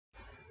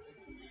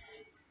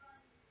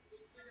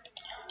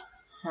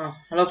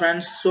Hello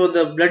friends. So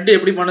the blood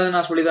எப்படி பண்ணது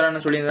நான் சொல்லி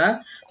தரேன்னு சொல்லிருந்தேன்.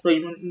 So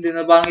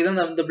இந்த பாருங்க இதான்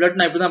இந்த blood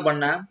நான் இப்படி தான்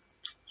பண்ணேன்.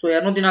 So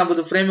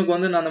 240 ஃப்ரேமுக்கு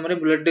வந்து நான் அந்த மாதிரி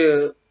blood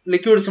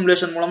liquid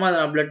simulation மூலமா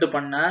நான் blood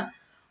பண்ணேன்.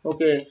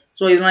 ஓகே.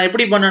 So இது நான்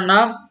எப்படி பண்ணேன்னா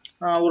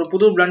ஒரு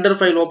புது blender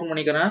file ஓபன்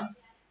பண்ணிக்கிறேன்.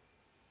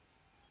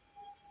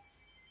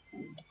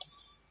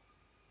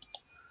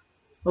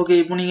 ஓகே,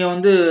 இப்போ நீங்க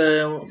வந்து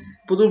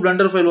புது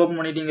blender file ஓபன்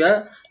பண்ணிட்டீங்க.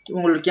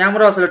 உங்களுக்கு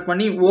கேமரா செலக்ட்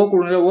பண்ணி ஓ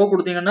கொடுங்க. ஓ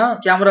கொடுத்தீங்கன்னா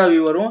கேமரா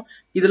வியூ வரும்.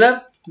 இதுல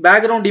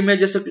background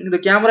images இந்த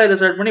கேமரா இத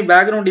செலக்ட் பண்ணி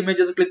background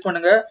images கிளிக்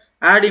பண்ணுங்க.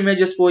 add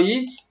images போய்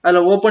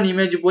அதுல open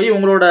image போய்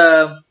உங்களோட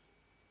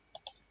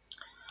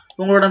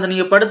அந்த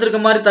நீங்க படுத்திருக்க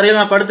மாதிரி தரையில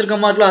நான் படுத்திருக்க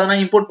மாதிரி அத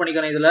நான் இம்போர்ட்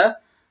பண்ணிக்கிறேன். இதுல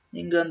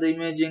எங்க அந்த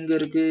இமேஜ் எங்க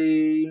இருக்கு?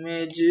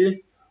 இமேஜ்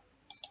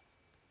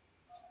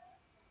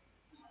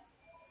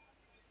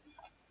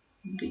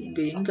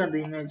எங்க அந்த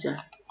இமேஜ்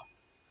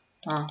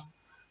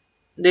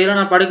இதெல்லாம்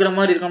நான் படுக்கிற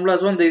மாதிரி இருக்கும்ல.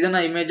 சோ இந்த இத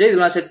நான் இமேஜ்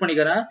இதெல்லாம் செட்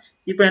பண்ணிக்கிறேன்.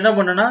 இப்போ என்ன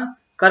பண்ணேன்னா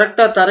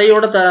கரெக்ட்டா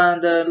தரையோட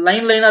அந்த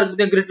லைனா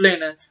இருக்கு கிரிட்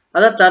லைன்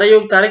அத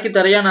தரைக்கு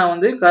தரையா நான்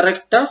வந்து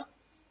கரெக்ட்டா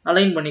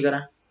அலைன்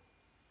பண்ணிக்கிறேன்.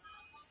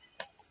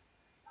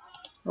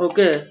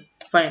 Okay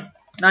fine.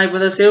 நான் இப்போ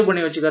இத சேவ்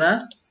பண்ணி வச்சுக்கிறேன்.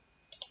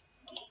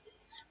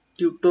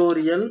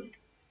 டியூட்டோரியல்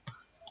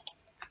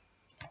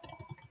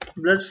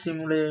blood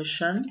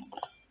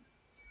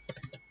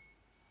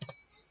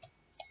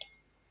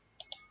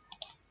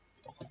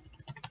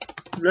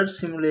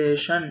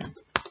simulation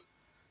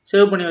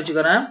சேவ் பண்ணி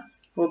வச்சுக்கிறேன்.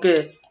 ஓகே,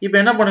 இப்போ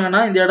என்ன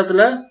பண்ணுங்கன்னா இந்த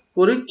இடத்துல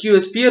ஒரு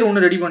ஸ்பியர்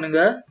ஒன்னு ரெடி பண்ணுங்க.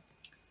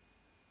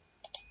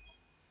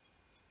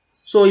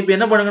 சோ இப்போ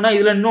என்ன பண்ணுங்கன்னா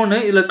இதுல இன்னொன்னு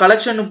இதுல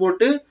கலெக்ஷன்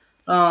போட்டு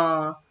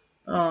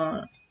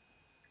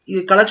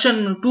இது கலெக்ஷன்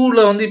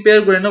 2ல வந்து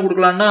பேருக்கு என்ன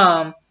கொடுக்கலாம்னா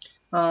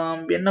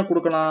என்ன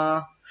கொடுக்கலாம்?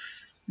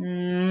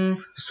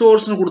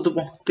 சோர்ஸ்னு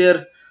கொடுத்துப்போம்.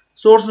 பேர்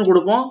சோர்ஸ்னு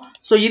கொடுப்போம்.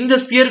 சோ இந்த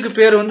ஸ்பியருக்கு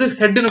பேர் வந்து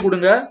ஹெட்னு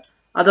கொடுங்க.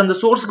 அத அந்த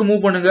சோர்ஸ்க்கு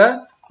மூவ் பண்ணுங்க.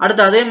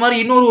 அடுத்து அதே மாதிரி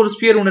இன்னொரு ஒரு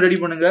ஸ்பியர் ஒன்னு ரெடி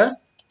பண்ணுங்க.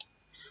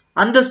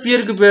 அந்த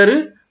ஸ்பியருக்கு பேரு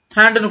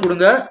ஹேண்ட்னு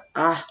கொடுங்க.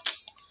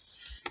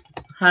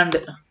 ஹேண்ட்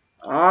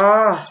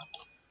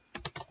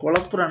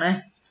குழப்புறானே.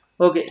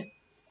 ஓகே,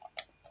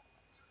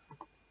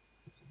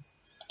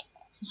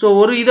 சோ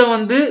ஒரு இத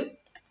வந்து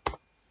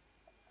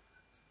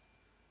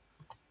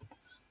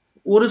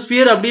ஒரு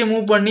ஸ்பியர் அப்படியே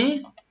மூவ் பண்ணி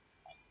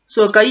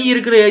சோ கை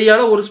இருக்கிற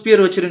ஏரியால ஒரு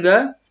ஸ்பியர் வச்சிருங்க.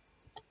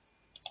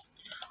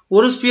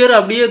 ஒரு ஸ்பியர்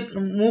அப்படியே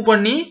மூவ்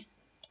பண்ணி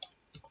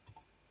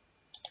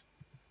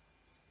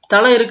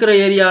தலை இருக்கிற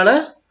ஏரியால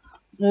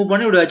மூவ்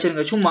பண்ணி இப்படி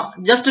வச்சிருங்க. சும்மா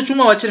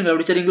வச்சிருங்க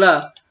அப்படி. சரிங்களா?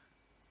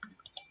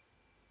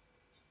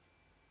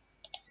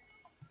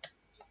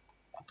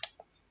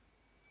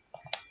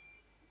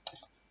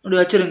 இப்படி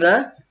வச்சிருங்க.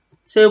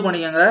 சேவ்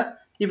பண்ணிக்கங்க.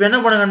 இப்போ என்ன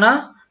பண்ணுங்கன்னா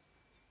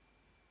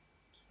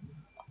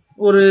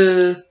ஒரு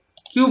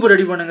கியூப்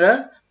ரெடி பண்ணுங்க.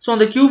 சோ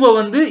அந்த கியூபை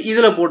வந்து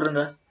இதுல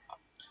போட்டுருங்க.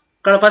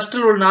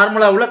 ஃபர்ஸ்ட் ஒரு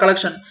நார்மலா உள்ள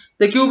கலெக்ஷன்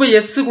இந்த கியூபை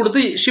எஸ்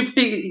கொடுத்து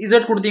ஷிஃப்ட்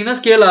இசட் கொடுத்தீங்கன்னா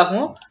ஸ்கேல்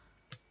ஆகும்.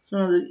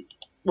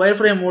 வயர்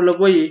ஃப்ரேம் மோட்ல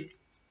போய்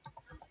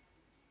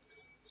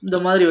இந்த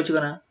மாதிரி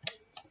வச்சுக்கிறேன்.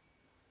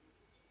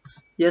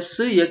 எஸ்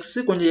எக்ஸ்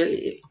கொஞ்சம்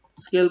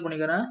ஸ்கேல்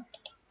பண்ணிக்கிறேன்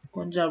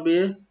கொஞ்சம்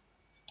அப்படியே.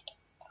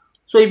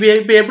 சோ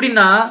இப்போ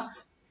எப்படின்னா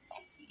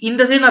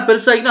இந்த சைடு நான்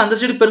பெருசாகினா அந்த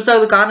சைடு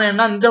பெருசாகுது. காரணம்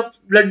என்ன? இந்த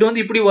பிளட்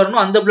வந்து இப்படி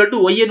வரணும், அந்த பிளட்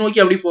ஒய்யை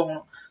நோக்கி அப்படி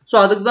போகணும். சோ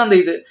அதுக்கு தான் இந்த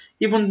இது.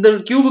 இப்போ இந்த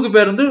கியூபுக்கு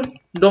பேர் வந்து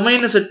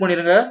டொமைன் செட்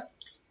பண்ணிருங்க.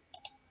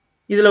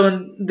 இதுல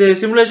வந்து இந்த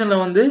சிமுலேஷன்ல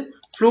வந்து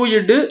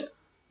ஃப்ளூயிட்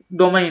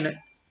டொமைன்.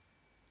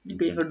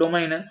 இப்போ எங்க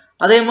டொமைன்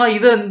அதே மாதிரி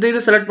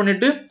இதை செலக்ட்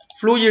பண்ணிட்டு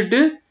ஃப்ளூயிட்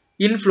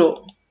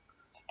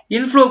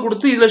இன்ஃப்ளோ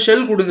கொடுத்து இதுல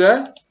ஷெல் கொடுங்க.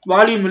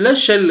 வால்யூம் இல்ல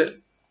ஷெல்.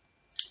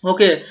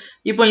 ஓகே,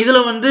 இப்போ இதுல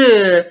வந்து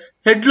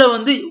ஹெட்ல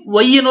வந்து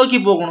ஒய்யை நோக்கி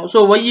போகணும். சோ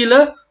ஒய்யில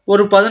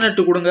ஒரு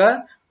 18 கொடுங்க.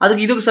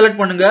 அதுக்கு இதுக்கு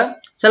செலக்ட் பண்ணுங்க.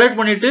 செலக்ட்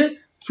பண்ணிட்டு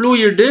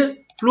ஃப்ளூயிட்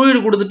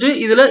கொடுத்துட்டு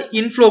இதுல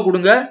இன்ஃப்ளோ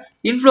கொடுங்க.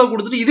 இன்ஃப்ளோ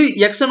கொடுத்துட்டு இது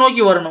எக்ஸை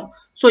நோக்கி வரணும்.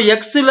 சோ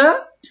எக்ஸ்ல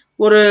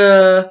ஒரு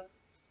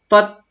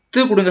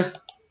 10 கொடுங்க.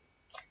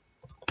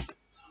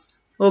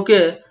 ஓகே,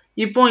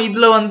 இப்போ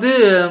இதுல வந்து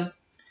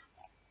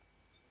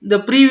இந்த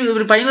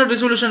ஃபைனல்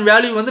ரெசல்யூஷன்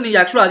வேல்யூ வந்து நீங்க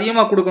ஆக்சுவலா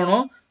அதிகமா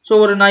கொடுக்கணும். சோ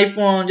நான்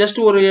இப்போ ஜஸ்ட்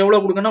ஒரு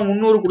எவ்வளவு கொடுக்கணும்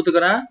 300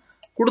 கொடுத்துக்கிறேன்.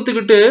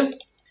 கொடுத்துக்கிட்டு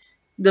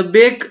இந்த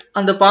பேக்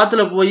அந்த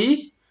பாத்துல போய்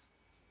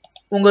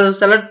உங்க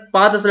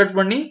பாத்தை செலக்ட்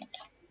பண்ணி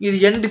இது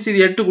எண்ட்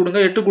இது 8 கொடுங்க.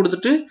 8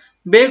 கொடுத்துட்டு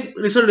பேக்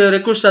ரிசல்ட்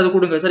ரெக்வெஸ்ட் அது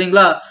கொடுங்க.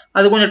 சரிங்களா?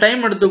 அது கொஞ்சம்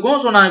டைம்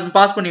எடுத்துக்கும். சோ நான் இப்போ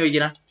பாஸ் பண்ணி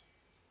வைக்கிறேன்.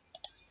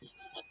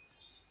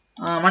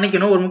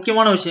 மன்னிக்கணும், ஒரு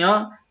முக்கியமான விஷயம்.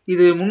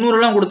 இது 300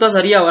 எல்லாம் கொடுத்தா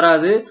சரியா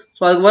வராது.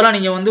 சோ அதுக்கு பதிலா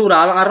நீங்க வந்து ஒரு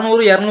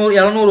 600 200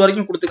 700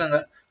 வரைக்கும் கொடுத்துக்கங்க.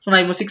 சோ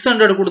நான் இப்போ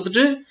 600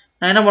 கொடுத்துட்டு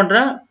நான் என்ன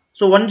பண்றேன்?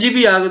 சோ 1 GB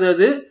ஆகுது.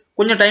 அது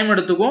கொஞ்சம் டைம்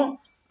எடுத்துக்கும்.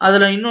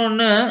 அதுல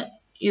இன்னொன்னு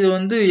இது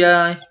வந்து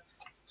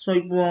சோ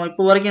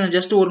இப்போ வரைக்கும் நான்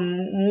ஜஸ்ட் ஒரு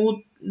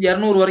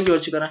 200 வரைக்கும்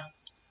வச்சுக்கிறேன்.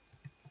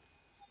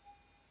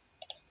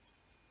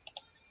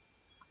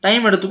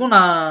 டைம் எடுத்துக்கும்.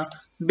 நான்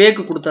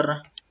பேக்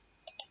கொடுத்துறேன்.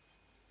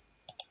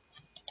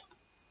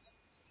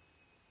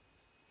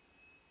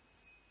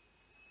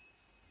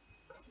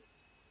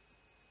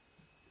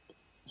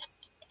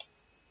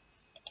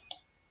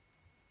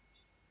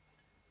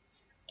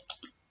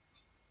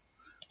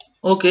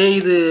 ஓகே,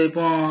 இது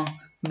இப்போ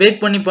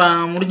பேக் பண்ணி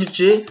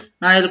முடிஞ்சிச்சு.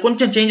 நான் இதில்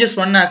கொஞ்சம் சேஞ்சஸ்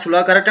பண்ணேன்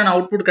ஆக்சுவலாக, கரெக்டான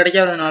அவுட்புட்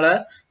கிடைக்காததுனால.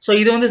 ஸோ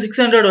இது வந்து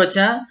 600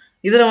 வச்சேன்.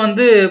 இதில்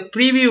வந்து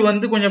ப்ரீவியூ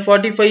வந்து கொஞ்சம்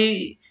 45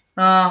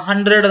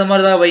 100 அந்த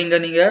மாதிரி தான் வைங்க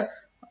நீங்கள்.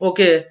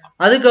 ஓகே,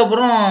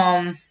 அதுக்கப்புறம்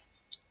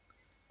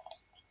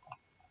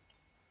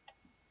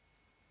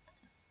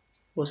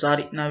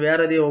சாரி, நான் வேற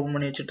எதையும் ஓப்பன்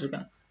பண்ணி வச்சுட்டு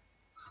இருக்கேன்.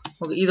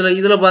 ஓகே,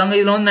 இதில் பாருங்க,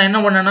 இதில் வந்து நான் என்ன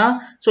பண்ணேன்னா,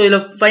 ஸோ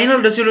இதில்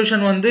ஃபைனல்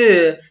ரெசல்யூஷன் வந்து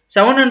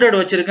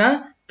 700 வச்சிருக்கேன்.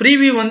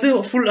 ப்ரீவியூ வந்து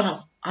ஃபுல்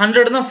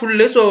 100 தான்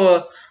ஃபுல்லு. ஸோ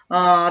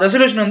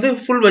ரெசல்யூஷன் வந்து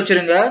ஃபுல்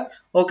வச்சிருங்க.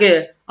 ஓகே,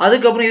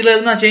 அதுக்கப்புறம் இதில்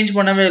எதுவும் நான் சேஞ்ச்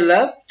பண்ணவே இல்லை.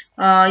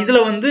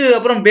 இதில் வந்து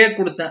அப்புறம் பேக்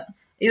கொடுத்தேன்.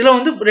 இதில்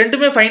வந்து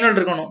ரெண்டுமே ஃபைனல்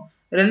இருக்கணும்,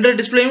 ரெண்டு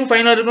டிஸ்பிளேயும்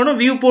ஃபைனல் இருக்கணும்,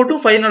 வியூ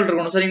போட்டும் ஃபைனல்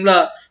இருக்கணும். சரிங்களா?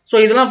 ஸோ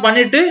இதெல்லாம்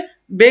பண்ணிட்டு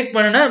பேக்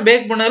பண்ணினேன்.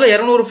 பேக் பண்ணதில்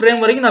 200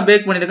 ஃப்ரேம் வரைக்கும் நான்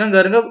பேக் பண்ணியிருக்கேன்.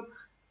 பாருங்க,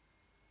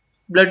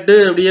 பிளட்டு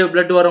அப்படியே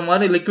பிளட் வர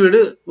மாதிரி லிக்விடு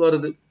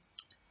வருது.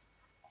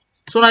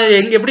 ஸோ நான்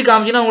எப்படி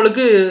காமிச்சேன்னா,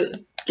 உங்களுக்கு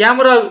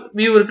கேமரா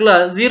வியூ இருக்குல்ல,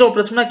 0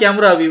 ப்ரெஸ்னா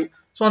கேமரா வியூ.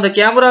 ஸோ அந்த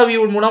கேமரா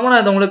வியூ மூலமாக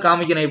நான் இதை உங்களுக்கு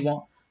காமிக்கிறேன் இப்போ.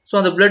 ஸோ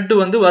அந்த பிளட்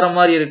வந்து வர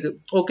மாதிரி இருக்கு.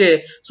 ஓகே,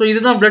 ஸோ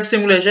இதுதான் பிளட்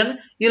சிமுலேஷன்.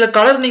 இதில்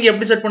கலர் நீங்கள்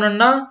எப்படி செட்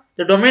பண்ணணும்னா,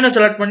 இந்த டொமைனை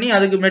செலக்ட் பண்ணி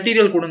அதுக்கு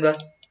மெட்டீரியல் கொடுங்க.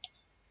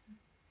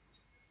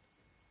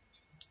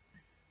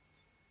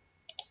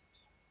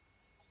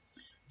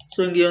 ஸோ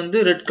இங்கே வந்து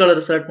ரெட்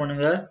கலர் செலக்ட்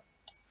பண்ணுங்க,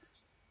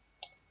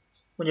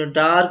 கொஞ்சம்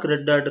டார்க்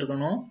ரெட் டாட்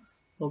இருக்கணும்.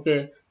 ஓகே,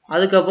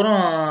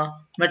 அதுக்கப்புறம்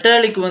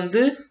மெட்டாலிக்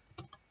வந்து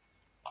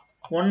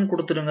 1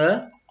 கொடுத்துருங்க.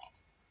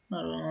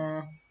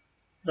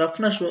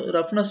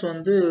 ரஃப்னஸ்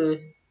வந்து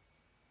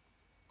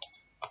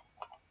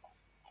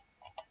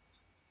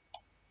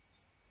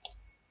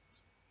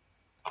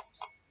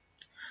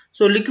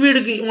ஸோ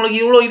லிக்விடுக்கு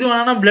உங்களுக்கு இவ்வளோ இது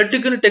வேணாம்னா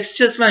பிளட்டுக்குன்னு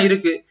டெக்ஸ்டர்ஸ்லாம்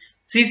இருக்கு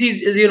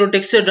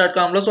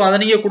cc0texture.comல. ஸோ அதை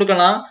நீங்கள்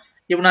கொடுக்கலாம்.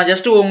 இப்போ நான்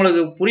ஜஸ்ட்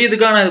உங்களுக்கு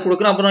புரியுதுக்காக நான் இது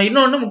கொடுக்குறேன். அப்புறம்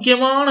இன்னொன்று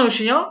முக்கியமான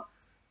விஷயம்,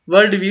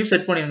 வேர்ல்டு வியூ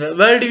செட் பண்ணிடுங்க.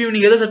 வேர்ல்டு வியூ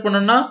நீங்கள் எதை செட்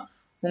பண்ணணும்னா,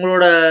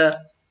 உங்களோட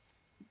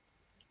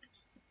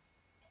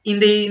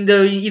இந்த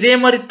இதே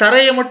மாதிரி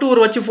தரையை மட்டும்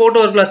ஒரு வச்சு ஃபோட்டோ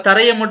இருக்குல்ல,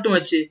 தரையை மட்டும்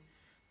வச்சு,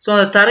 ஸோ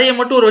அந்த தரையை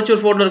மட்டும் ஒரு வச்சு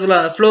ஒரு ஃபோட்டோ இருக்குல்ல,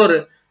 அந்த ஃப்ளோரு,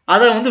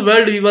 அதை வந்து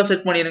வேர்ல்டு வியூவாக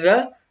செட் பண்ணிடுங்க.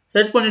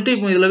 செட் பண்ணிவிட்டு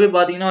இப்போ இதில் போய்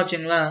பார்த்தீங்கன்னா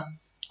வச்சுங்களேன்,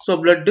 ஸோ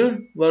பிளட்டு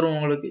வரும்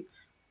உங்களுக்கு,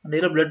 அந்த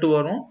இதில் பிளட்டு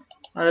வரும்.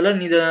 அதில்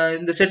நீ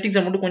இந்த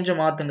செட்டிங்ஸை மட்டும் கொஞ்சம்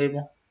மாற்றுங்க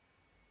இப்போ.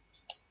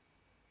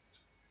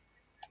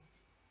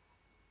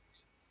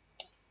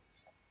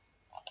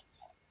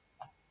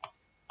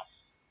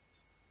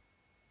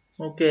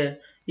 ஓகே,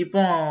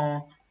 இப்போ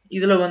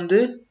இதில் வந்து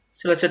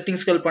சில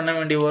செட்டிங்ஸ்கள் பண்ண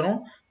வேண்டி வரும்.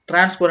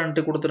 டிரான்ஸ்பரண்ட்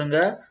கொடுத்துருங்க.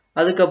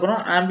 அதுக்கப்புறம்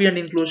ஆம்பியன்ட்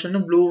இன்க்ளூஷன்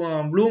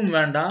ப்ளூம்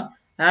வேண்டாம்.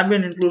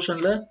 ஆம்பியன்ட்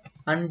இன்க்ளூஷனில்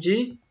 5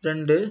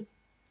 2.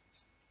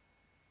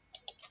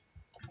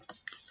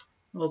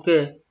 ஓகே,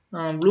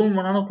 ப்ளூம்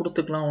வேணாலும்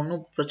கொடுத்துக்கலாம்,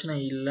 ஒன்றும் பிரச்சனை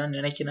இல்லைன்னு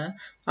நினைக்கிறேன்.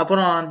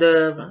 அப்புறம் அந்த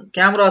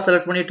கேமரா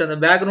செலக்ட் பண்ணிவிட்டு அந்த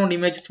பேக்ரவுண்ட்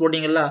இமேஜஸ்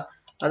போட்டிங்களா,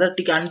 அதை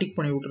அன்டிக்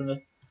பண்ணி விட்ருங்க.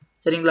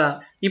 சரிங்களா?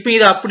 இப்போ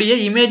இதை அப்படியே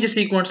இமேஜ்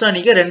சீக்வன்ஸாக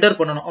நீங்கள் ரெண்டர்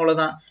பண்ணணும்,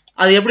 அவ்வளோதான்.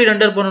 அது எப்படி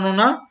ரெண்டர்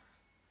பண்ணணும்னா,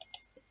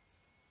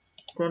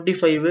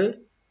 25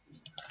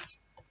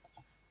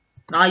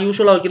 நான்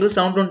யூஸ்வலாக வைக்கிறது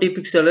 720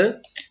 பிக்சலு.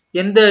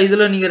 எந்த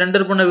இதில் நீங்கள்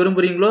ரெண்டர் பண்ண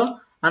விரும்புகிறீங்களோ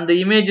அந்த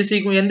இமேஜ்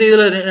எந்த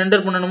இதில்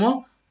ரெண்டர் பண்ணணுமோ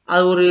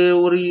அது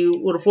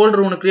ஒரு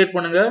ஃபோல்டர் ஒன்று கிரியேட்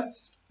பண்ணுங்கள்.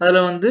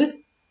 அதில் வந்து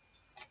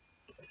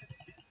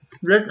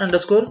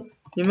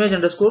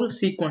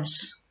blood_image_sequence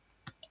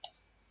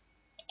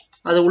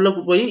அது உள்ளே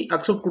போய்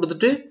அக்செப்ட்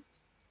கொடுத்துட்டு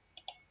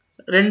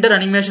ரெண்டர்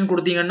அனிமேஷன்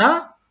கொடுத்தீங்கன்னா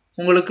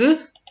உங்களுக்கு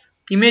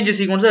இமேஜ்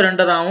சீக்வன்ஸாக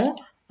ரெண்டர் ஆகும்.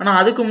 ஆனால்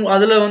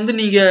அதில் வந்து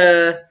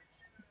நீங்கள்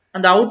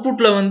அந்த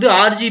அவுட்புட்டில் வந்து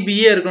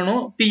RGBA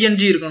இருக்கணும்,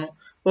 PNG இருக்கணும்.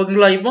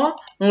 ஓகேங்களா? இப்போ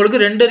உங்களுக்கு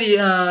ரெண்டர்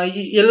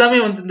எல்லாமே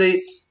வந்து இந்த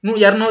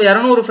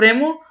 200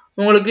 ஃப்ரேமும்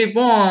உங்களுக்கு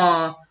இப்போ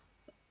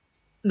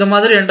இந்த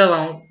மாதிரி ரெண்டர்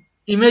ஆகும்,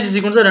 இமேஜ்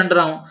சீக்வன்ஸாக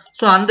ரெண்டர் ஆகும்.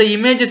 ஸோ அந்த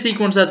இமேஜ்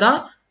சீக்வன்ஸை தான்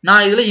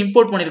நான் இதில்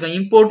இம்போர்ட் பண்ணியிருக்கேன்.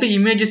 இம்போர்ட்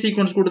இமேஜ்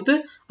சீக்வன்ஸ் கொடுத்து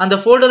அந்த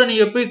ஃபோல்டரை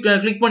நீங்கள் போய்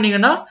கிளிக்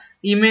பண்ணீங்கன்னா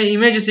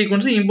இமேஜ்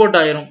சீக்வன்ஸ் இம்போர்ட்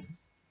ஆயிரும்.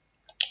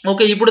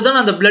 ஓகே, இப்படி தான்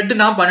அந்த பிளட்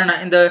நான்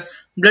பண்ணினேன். இந்த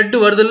பிளட்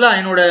வருதுல்ல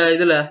என்னோட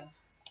இதில்,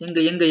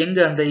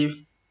 எங்கே அந்த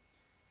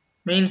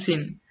மெயின்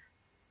சீன்.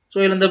 ஸோ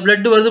இதில் இந்த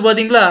பிளட் வருது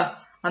பார்த்தீங்களா,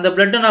 அந்த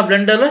பிளட்டை நான்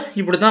பிளெண்டரில்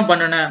இப்படி தான்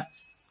பண்ணினேன்.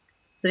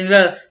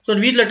 சரிங்களா? ஸோ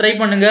வீட்டில் ட்ரை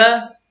பண்ணுங்கள்,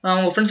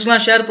 உங்கள்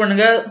ஃப்ரெண்ட்ஸ்க்கெலாம் ஷேர்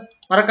பண்ணுங்கள்,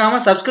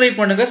 மறக்காமல் சப்ஸ்கிரைப்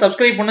பண்ணுங்கள்,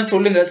 சப்ஸ்கிரைப் பண்ண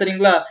சொல்லுங்கள்.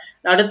 சரிங்களா?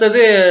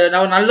 அடுத்தது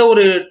நான் நல்ல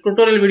ஒரு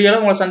டுட்டோரியல்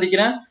வீடியோவில் உங்களை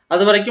சந்திக்கிறேன்.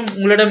 அது வரைக்கும்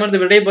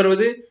உங்களிடமிருந்து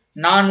விடைபெறுவது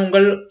நான்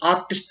உங்கள்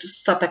ஆர்டிஸ்ட்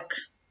சதக்.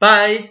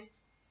 பாய்.